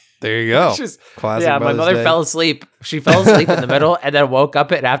 There you go. Classic Mother's my mother Day. Fell asleep. She fell asleep in the middle and then woke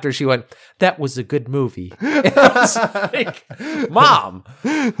up and after she went, that was a good movie. And I was like,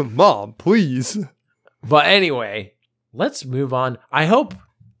 Mom, please. But anyway, let's move on. I hope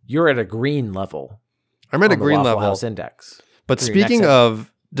you're at a green level. I'm at a green level. House Index. But speaking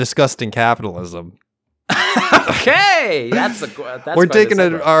of disgusting capitalism. Okay, that's we're taking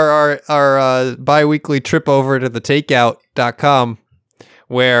our bi-weekly trip over to the takeout.com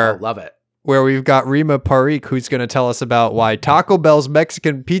where love it. Where we've got Rima Parikh, who's going to tell us about why Taco Bell's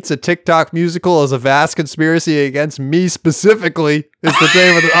Mexican Pizza TikTok musical is a vast conspiracy against me specifically, is the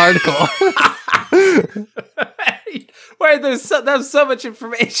name of the article. Wait, there's so much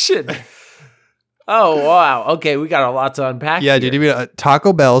information. Oh, wow. Okay, we got a lot to unpack. Yeah, here. dude.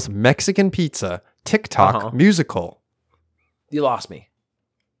 Taco Bell's Mexican Pizza TikTok musical. You lost me.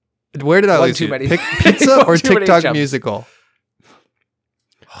 Where did I lose you? Pizza or TikTok musical?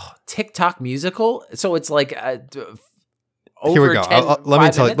 TikTok musical? So it's like over here we go. 10,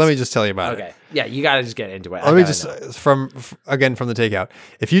 let me just tell you about it. Okay. Yeah, you got to just get into it. Let me just from the takeout.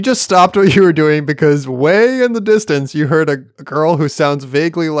 If you just stopped what you were doing because way in the distance you heard a girl who sounds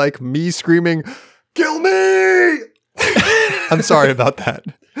vaguely like me screaming, "Kill me!" I'm sorry about that.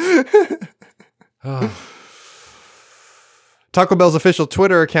 Taco Bell's official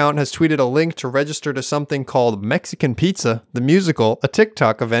Twitter account has tweeted a link to register to something called Mexican Pizza, the musical, a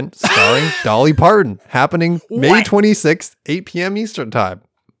TikTok event starring Dolly Parton, happening May 26th, 8 p.m. Eastern Time.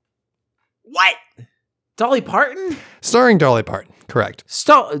 What? Dolly Parton? Starring Dolly Parton, correct.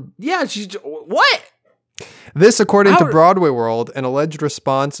 Yeah, she's... What? This, according to Broadway World, an alleged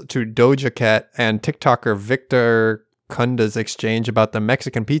response to Doja Cat and TikToker Victor Kunda's exchange about the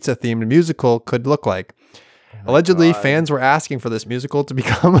Mexican pizza-themed musical could look like. Allegedly, fans were asking for this musical to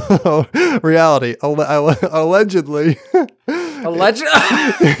become a reality. Allegedly.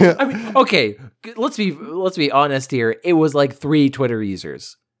 I mean, okay, let's be honest here. It was like 3 Twitter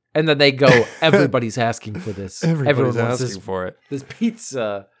users. And then they go, everybody's asking for this. Everyone's asking for it. This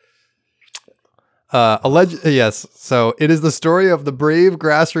pizza. Yes. So it is the story of the brave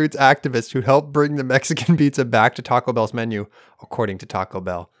grassroots activists who helped bring the Mexican pizza back to Taco Bell's menu, according to Taco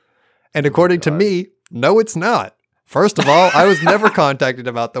Bell. And according to me, no, it's not. First of all, I was never contacted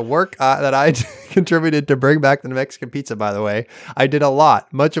about the work that I contributed to bring back the Mexican pizza, by the way. I did a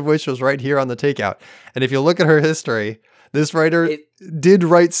lot, much of which was right here on the takeout. And if you look at her history, this writer did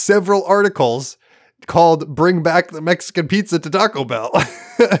write several articles called Bring Back the Mexican Pizza to Taco Bell.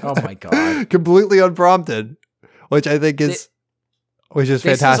 Oh my God. Completely unprompted, which I think is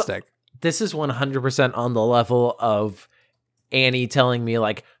fantastic. This is 100% on the level of Annie telling me,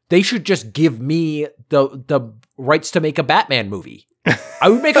 like, they should just give me the rights to make a Batman movie. I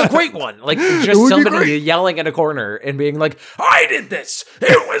would make a great one. Like, just somebody yelling in a corner and being like, I did this.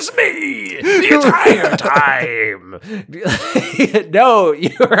 It was me the entire time. No,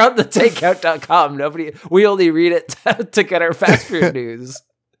 you're on the takeout.com. We only read it to get our fast food news.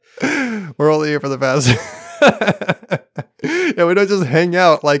 We're only here for the fast. Yeah, we don't just hang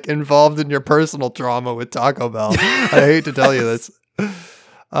out like involved in your personal trauma with Taco Bell. I hate to tell you this.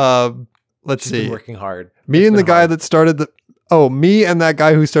 Let's see. Working hard. Me and that guy who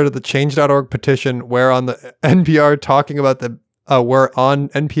started the change.org petition were on the NPR talking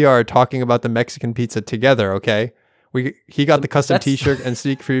about the Mexican pizza together, okay? He got the custom t-shirt and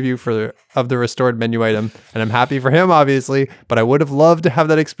sneak preview of the restored menu item, and I'm happy for him, obviously, but I would have loved to have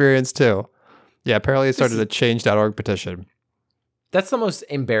that experience too. Yeah, apparently it started a change.org petition. That's the most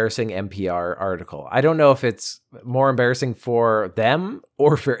embarrassing NPR article. I don't know if it's more embarrassing for them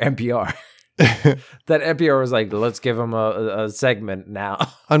or for NPR. That NPR was like, let's give them a segment now.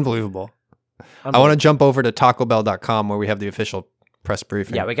 Unbelievable. I want to jump over to TacoBell.com where we have the official press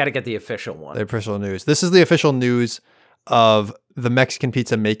briefing. Yeah, we got to get the official one. The official news. This is the official news of the Mexican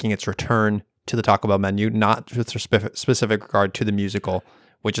pizza making its return to the Taco Bell menu, not with specific regard to the musical,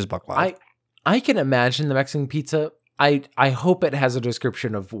 which is Buck Wild. I can imagine the Mexican pizza. I hope it has a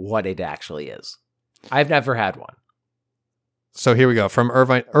description of what it actually is. I've never had one. So here we go. From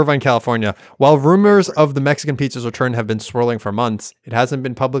Irvine, California. While rumors of the Mexican pizza's return have been swirling for months, it hasn't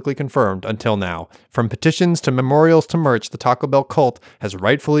been publicly confirmed until now. From petitions to memorials to merch, the Taco Bell cult has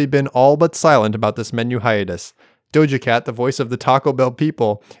rightfully been all but silent about this menu hiatus. Doja Cat, the voice of the Taco Bell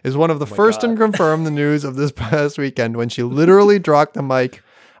people, is one of the first to confirm the news of this past weekend when she literally dropped the mic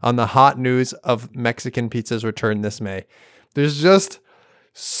on the hot news of Mexican pizza's return this May. There's just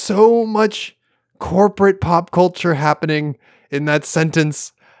so much corporate pop culture happening in that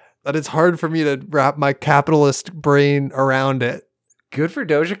sentence that it's hard for me to wrap my capitalist brain around it. Good for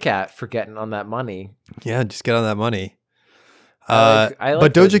Doja Cat for getting on that money. Yeah, just get on that money. I like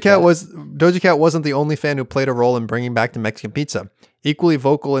but Doja Cat wasn't the only fan who played a role in bringing back the Mexican pizza. Equally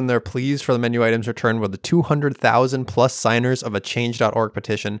vocal in their pleas for the menu items return were the 200,000 plus signers of a change.org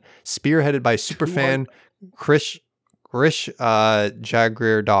petition, spearheaded by superfan Krish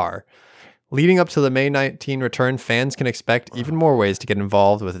Jagirdar. Leading up to the May 19 return, fans can expect even more ways to get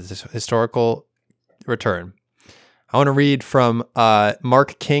involved with this historical return. I want to read from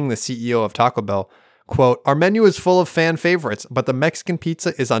Mark King, the CEO of Taco Bell. Quote, "Our menu is full of fan favorites, but the Mexican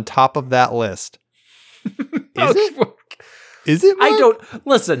pizza is on top of that list." Is it? Is it, Mark? I don't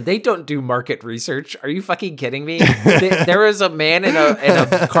listen. They don't do market research. Are you fucking kidding me? There is a man in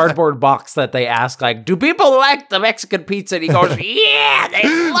a cardboard box that they ask, like, "Do people like the Mexican pizza?" And he goes, "Yeah, they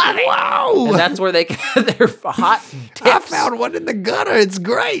love it." Wow. And that's where they get their hot tips. I found one in the gutter. It's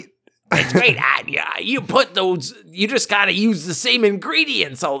great. It's great. You put those. You just gotta use the same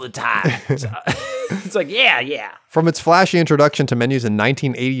ingredients all the time. So, it's like, yeah. From its flashy introduction to menus in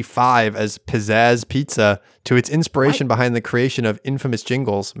 1985 as Pizzazz Pizza to its inspiration behind the creation of infamous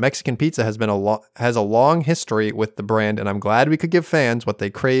jingles, Mexican pizza has a long history with the brand, and I'm glad we could give fans what they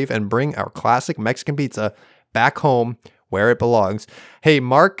crave and bring our classic Mexican pizza back home where it belongs. Hey,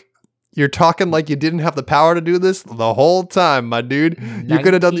 Mark, you're talking like you didn't have the power to do this the whole time, my dude. You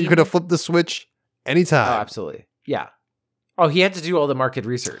could have flipped the switch anytime. Oh, absolutely. Yeah. Oh, he had to do all the market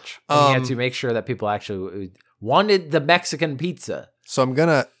research. And he had to make sure that people actually wanted the Mexican pizza. So I'm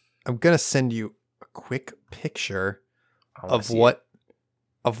gonna send you a quick picture of what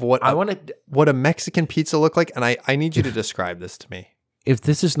a Mexican pizza look like, and I need you to describe this to me. If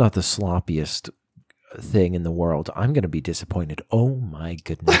this is not the sloppiest thing in the world, I'm going to be disappointed. Oh my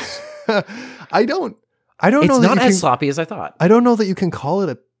goodness. I don't It's know. not as sloppy as I thought. I don't know that you can call it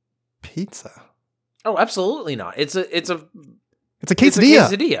a pizza. Oh, absolutely not. It's a quesadilla. It's a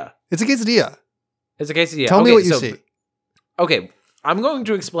quesadilla. It's a quesadilla. It's a quesadilla. Tell me what you see. Okay, I'm going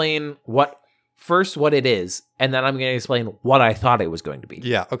to explain what it is, and then I'm going to explain what I thought it was going to be.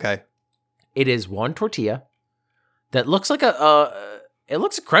 Yeah, okay. It is one tortilla that looks like it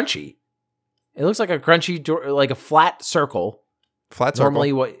looks crunchy. It looks like a crunchy, like a flat circle. Flat circle.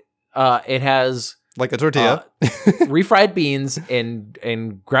 Normally, what it has like a tortilla, refried beans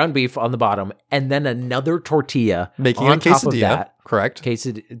and ground beef on the bottom, and then another tortilla making on a top quesadilla. of that. Correct.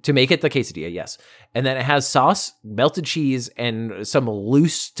 To make it the quesadilla, yes. And then it has sauce, melted cheese, and some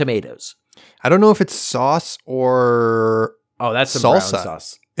loose tomatoes. I don't know if it's sauce or that's some salsa. brown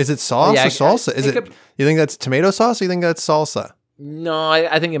sauce. Is it sauce or salsa? You think that's tomato sauce or you think that's salsa? No,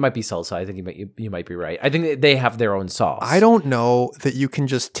 I think it might be salsa. I think you might be right. I think they have their own sauce. I don't know that you can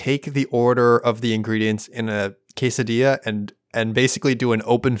just take the order of the ingredients in a quesadilla and basically do an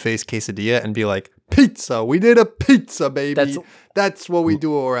open face quesadilla and be like, pizza. We did a pizza, baby. That's what we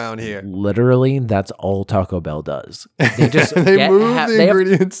do around here. Literally, that's all Taco Bell does. They just move the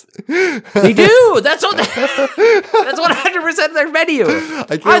ingredients. They do. That's 100% of their menu.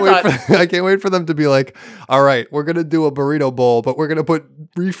 I can't wait for them to be like, all right, we're gonna do a burrito bowl, but we're gonna put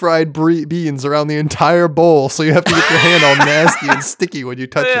refried beans around the entire bowl, so you have to get your hand all nasty and sticky when you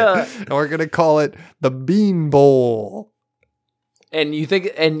touch it. And we're gonna call it the Bean Bowl.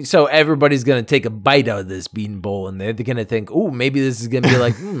 And so everybody's gonna take a bite out of this bean bowl, and they're gonna think, "Oh, maybe this is gonna be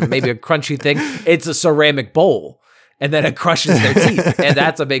like maybe a crunchy thing." It's a ceramic bowl, and then it crushes their teeth, and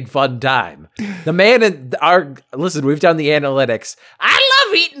that's a big fun time. The man in listen, we've done the analytics. I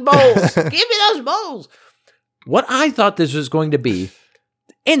love eating bowls. Give me those bowls. What I thought this was going to be,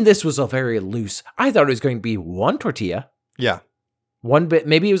 and this was a very loose. I thought it was going to be one tortilla. Yeah, one bit.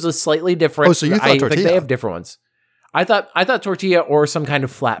 Maybe it was a slightly different. Oh, so you thought tortilla? I think they have different ones. I thought tortilla or some kind of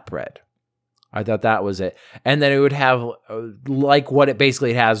flatbread. I thought that was it. And then it would have, like what it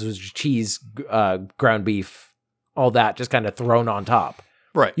basically has was cheese, ground beef, all that just kind of thrown on top.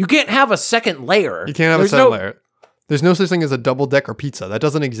 Right. You can't have a second layer. You can't have a second layer. There's no such thing as a double-decker pizza. That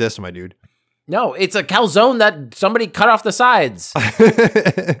doesn't exist, my dude. No, it's a calzone that somebody cut off the sides.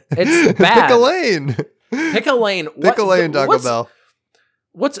 It's bad. Pick a lane. Pick a lane. Pick a lane, Taco Bell.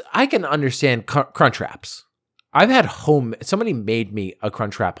 I can understand Crunchwraps. I've had somebody made me a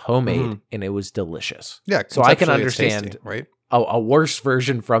Crunchwrap homemade, and it was delicious. Yeah, so I can understand tasty, right? A worse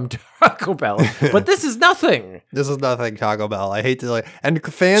version from Taco Bell, but this is nothing. This is nothing, Taco Bell. I hate to and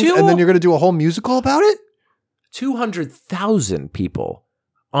fans, and then you're gonna do a whole musical about it. 200,000 people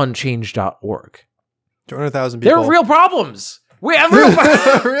on Change.org. 200,000 people. There are real problems. We have real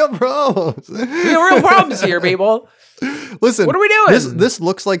problems. We have real problems here, people. Listen, what are we doing? This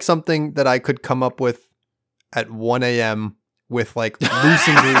looks like something that I could come up with at 1 a.m. with like loose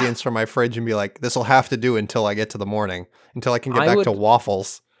ingredients from my fridge and be like, this will have to do until I get to the morning, until I can get back to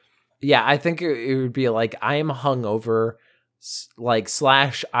waffles. Yeah, I think it would be like, I'm hungover, /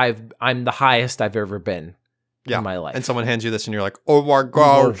 I'm the highest I've ever been in my life. And someone hands you this and you're like, oh my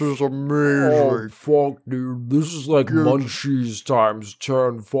God, this is amazing. Oh, fuck, dude. This is like munchies times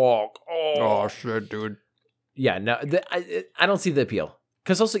 10, fuck. Oh shit, dude. Yeah, no, I don't see the appeal.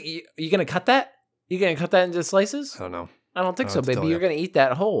 Because also, you going to cut that? You going to cut that into slices? I don't know. I don't think so, baby. You're going to eat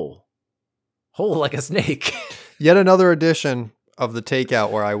that whole like a snake. Yet another edition of the takeout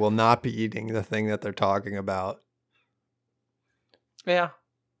where I will not be eating the thing that they're talking about. Yeah.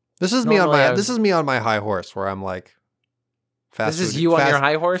 This is me on my high horse where I'm like, Fast This is food- you on fast- your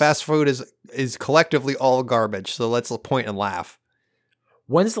high horse? Fast food is collectively all garbage. So let's point and laugh.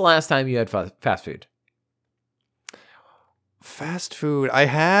 When's the last time you had fast food? Fast food. I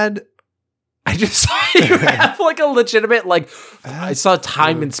had. I just saw you have like a legitimate, like, I saw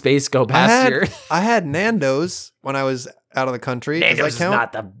time and space go past here. I had Nando's when I was out of the country. Nando's Does that count?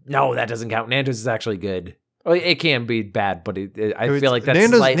 is not no, that doesn't count. Nando's is actually good. Well, it can be bad, but I feel like that's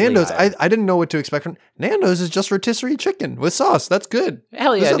Nando's. higher. I didn't know what to expect from Nando's. Is just rotisserie chicken with sauce. That's good.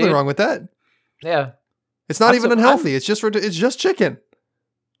 Hell yeah, There's nothing dude. wrong with that. Yeah, It's not I'm even so- unhealthy. It's just chicken.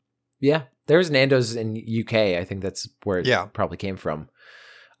 yeah. There's Nando's in UK. I think that's where it probably came from.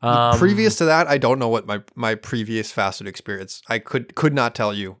 Previous to that, I don't know what my previous fast food experience. I could not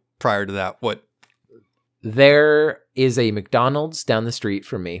tell you prior to that what. There is a McDonald's down the street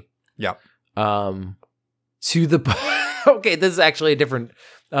from me. Yeah. To the okay, this is actually a different.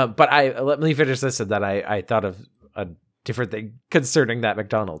 But let me finish this, and then I thought of a different thing concerning that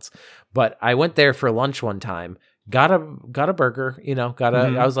McDonald's. But I went there for lunch one time. Got a burger.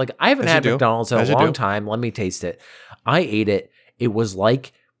 Mhm. I was like, I haven't As you had do. McDonald's in As a you long do. time. Let me taste it. I ate it. It was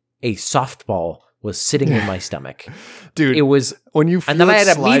like a softball was sitting in my stomach. Dude, It was. when you feel and then I it had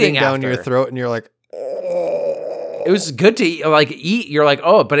a sliding meeting down your after. throat and you're like, It was good to eat. You're like,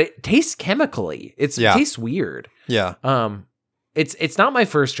 oh, but it tastes chemically. It tastes weird. yeah, It's not my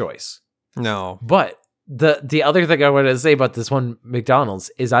first choice. no. But the other thing I wanted to say about this one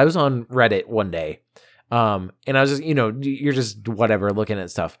McDonald's is I was on Reddit one day. And I was just, you're just whatever looking at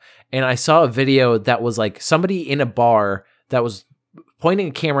stuff. And I saw a video that was like somebody in a bar that was pointing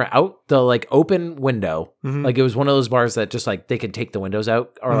a camera out the like open window. Mhm. Like it was one of those bars that just like they could take the windows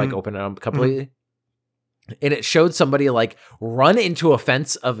out or like Mhm. open it up completely. And it showed somebody like run into a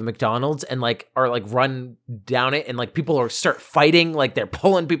fence of a McDonald's and like, or like run down it and like people are start fighting, like they're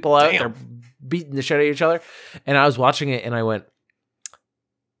pulling people out, they're beating the shit out of each other. And I was watching it and I went,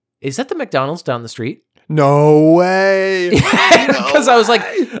 is that the McDonald's down the street? No way. Because I was like,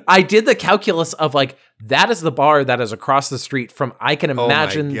 I did the calculus of like, that is the bar that is across the street from, I can my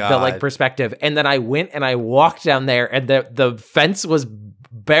imagine the like God. perspective. And then I went and I walked down there and the fence was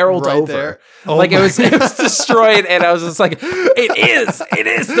barreled Right over. there. Oh Like it my was destroyed. And I was just like, it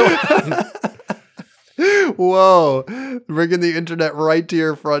is the one. Whoa, bringing the internet right to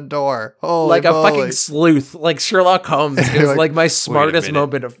your front door. Oh, Like a fucking sleuth, like Sherlock Holmes. It was like my smartest minute.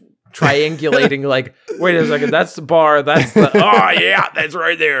 moment of triangulating, like, wait a second, that's the bar. That's the, oh yeah, that's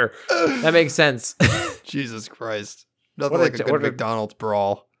right there. That makes sense. Jesus Christ. Nothing What a- like a good what a- McDonald's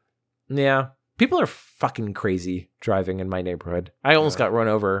brawl. Yeah. People are fucking crazy driving in my neighborhood. I almost got run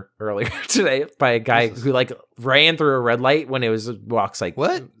over earlier today by a guy who like ran through a red light when it was walks like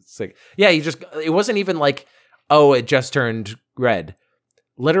What? It's like, yeah, it wasn't even like, oh, it just turned red.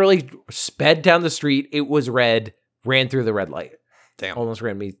 Literally sped down the street. It was red, ran through the red light. Damn. Almost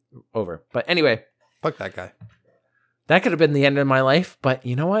ran me over. But anyway, Fuck that guy. that could have been the end of my life. But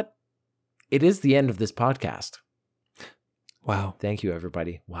you know what? It is the end of this podcast. Wow. Thank you,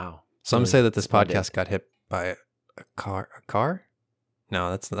 everybody. Wow. Some say that this One day. podcast got hit by a car. A car?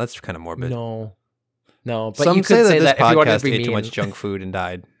 No, that's kind of morbid. No, but Some you say could that say this that if you wanted podcast to be ate mean. too much junk food and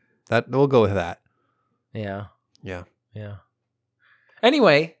died. That we'll go with that. Yeah. Yeah.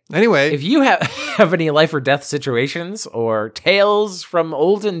 Anyway, if you have any life or death situations or tales from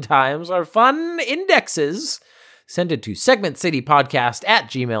olden times or fun indexes, send it to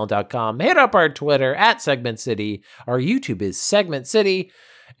segmentcitypodcast@gmail.com. Hit up our Twitter @segmentcity. Our YouTube is Segment City.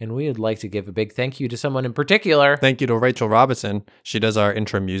 And we would like to give a big thank you to someone in particular. Thank you to Rachel Robinson. She does our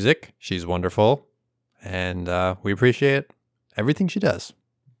intro music. She's wonderful. And we appreciate everything she does.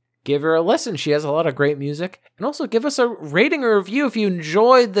 Give her a listen. She has a lot of great music. And also give us a rating or review if you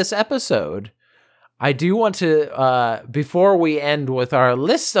enjoyed this episode. I do want to, before we end with our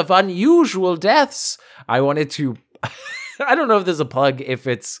list of unusual deaths, I wanted to, I don't know if there's a plug, if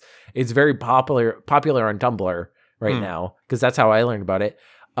it's very popular on Tumblr right now, because that's how I learned about it.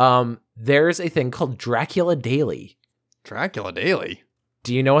 There's a thing called Dracula Daily. Dracula Daily?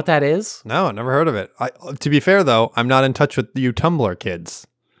 Do you know what that is? No, never heard of it. To be fair, though, I'm not in touch with you Tumblr kids.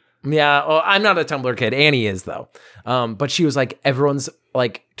 Yeah, well, I'm not a Tumblr kid. Annie is, though. But she was like, everyone's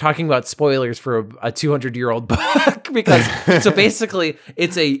like talking about spoilers for a 200-year-old book because so basically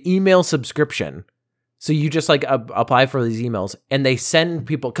it's a email subscription. So you just like apply for these emails and they send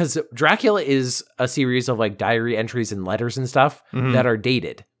people, because Dracula is a series of like diary entries and letters and stuff that are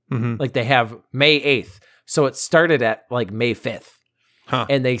dated. Like they have May 8th. So it started at like May 5th. Huh.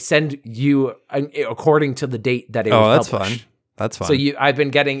 And they send you according to the date that it was Oh, that's published. fun. That's fun. So I've been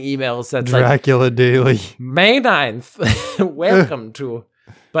getting emails that's Dracula Daily. like May 9th. Welcome to.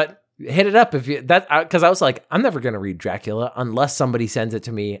 But hit it up if you that because I was like, I'm never gonna read Dracula unless somebody sends it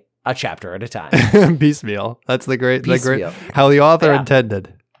to me a chapter at a time. Piecemeal. That's the great Piecemeal. how the author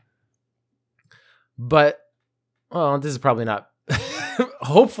intended. But well, this is probably not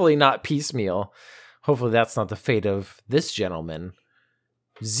hopefully not piecemeal. Hopefully that's not the fate of this gentleman.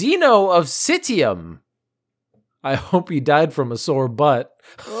 Zeno of Citium. I hope he died from a sore butt.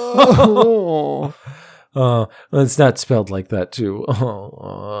 Oh. It's not spelled like that too.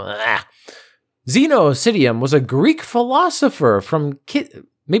 Zeno of Citium was a Greek philosopher from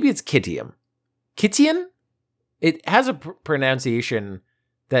maybe it's Citium. Citian? It has a pronunciation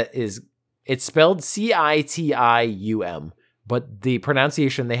that is, it's spelled Citium, but the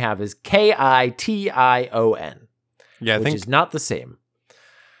pronunciation they have is Kition. Yeah, which is not the same.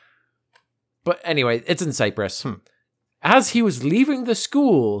 But anyway, it's in Cyprus. As he was leaving the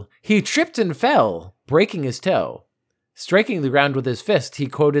school, he tripped and fell, breaking his toe. Striking the ground with his fist, he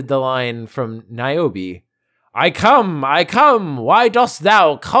quoted the line from Niobe, I come, why dost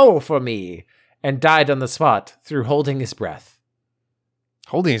thou call for me? And died on the spot through holding his breath.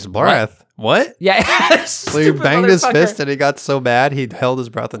 Holding his breath? What? Yeah. So he banged his fist and he got so bad he held his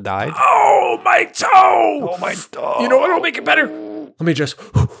breath and died? Oh, my toe! Oh, my toe! You know what will make it better? Let me just...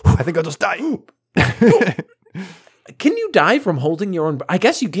 I think I'll just die. Can you die from holding your own... I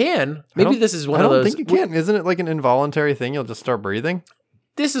guess you can. Maybe this is one of those... I don't think you can. Isn't it like an involuntary thing? You'll just start breathing?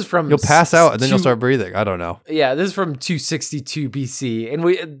 This is from... You'll pass out and then you'll start breathing. I don't know. Yeah, this is from 262 BC.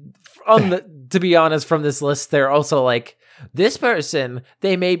 And to be honest, from this list, they're also like, this person,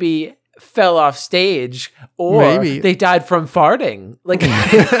 they maybe fell off stage or they died from farting. Like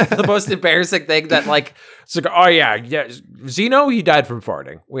the most embarrassing thing that like, it's like, oh yeah, Zeno, he died from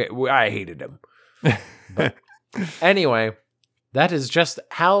farting. I hated him. But anyway, that is just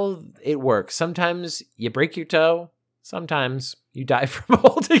how it works. Sometimes you break your toe. Sometimes you die from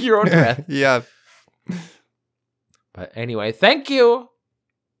holding your own breath. Yeah. But anyway, thank you.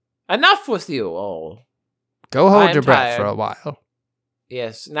 Enough with you all. Go hold your breath for a while.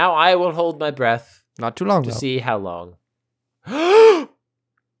 Yes, now I will hold my breath. Not too long, to see how long.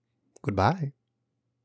 Goodbye.